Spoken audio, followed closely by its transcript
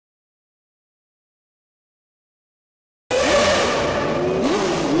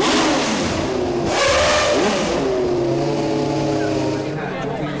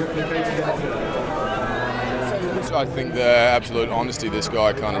I think the absolute honesty this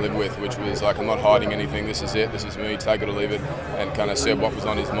guy kind of lived with, which was like, I'm not hiding anything, this is it, this is me, take it or leave it, and kind of said what was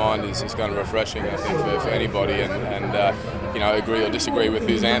on his mind is kind of refreshing, I think, for anybody, and you know, agree or disagree with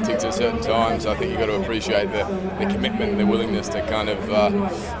his antics at certain times. I think you've got to appreciate the commitment and the willingness to kind of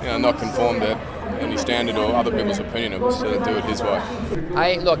you know, not conform to any standard or other people's opinion of us, to do it his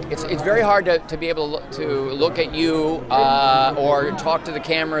way. Look, it's very hard to be able to look at you or talk to the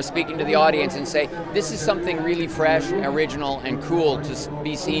camera, speaking to the audience, and say this is something really fresh, original, and cool to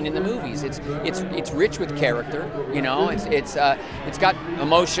be seen in the movies. It's rich with character, you know. It's got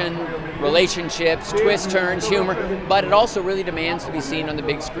emotion, relationships, twists, turns, humor, but it also really demands to be seen on the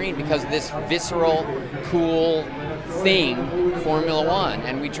big screen because of this visceral, cool thing, Formula One,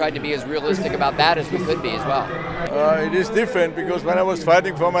 and we tried to be as realistic about that as we could be as well. It is different because when I was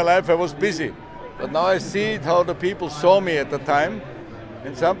fighting for my life I was busy, but now I see it how the people saw me at the time,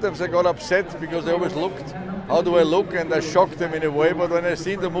 and sometimes I got upset because they always looked, how do I look, and I shocked them in a way, but when I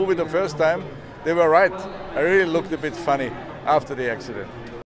seen the movie the first time they were right. I really looked a bit funny after the accident.